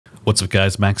What's up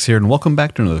guys, Max here, and welcome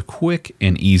back to another quick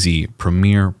and easy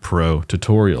Premiere Pro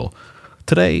tutorial.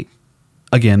 Today,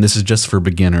 again, this is just for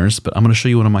beginners, but I'm going to show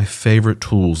you one of my favorite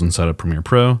tools inside of Premiere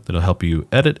Pro that'll help you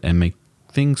edit and make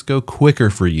things go quicker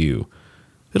for you.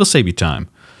 It'll save you time.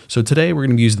 So today we're going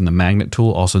to be using the magnet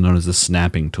tool, also known as the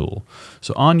snapping tool.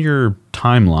 So on your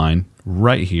timeline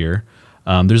right here,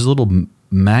 there's a little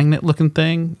magnet looking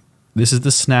thing. This is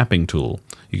the snapping tool.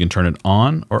 You can turn it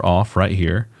on or off right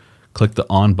here. Click the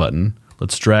on button.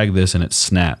 Let's drag this and it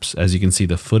snaps. As you can see,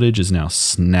 the footage is now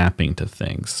snapping to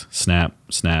things. Snap,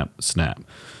 snap, snap.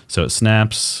 So it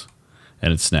snaps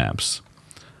and it snaps.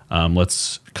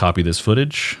 Let's copy this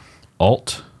footage.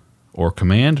 Alt or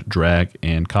Command, drag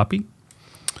and copy.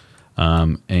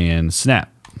 And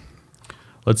snap.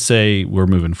 Let's say we're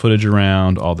moving footage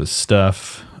around, all this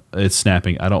stuff. It's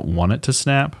snapping. I don't want it to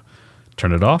snap.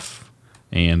 Turn it off.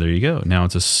 And there you go. Now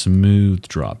it's a smooth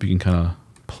drop. You can kind of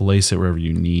place it wherever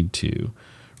you need to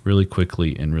really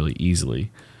quickly and really easily.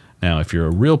 Now, if you're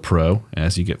a real pro,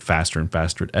 as you get faster and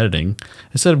faster at editing,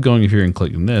 instead of going here and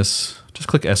clicking this, just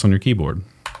click S on your keyboard.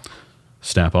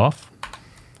 Snap off,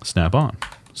 snap on,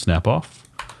 snap off,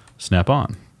 snap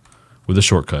on with a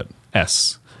shortcut,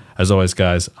 S. As always,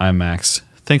 guys, I'm Max.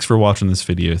 Thanks for watching this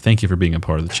video. Thank you for being a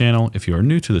part of the channel. If you are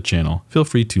new to the channel, feel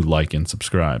free to like and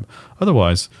subscribe.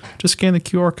 Otherwise, just scan the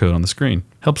QR code on the screen.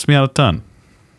 Helps me out a ton.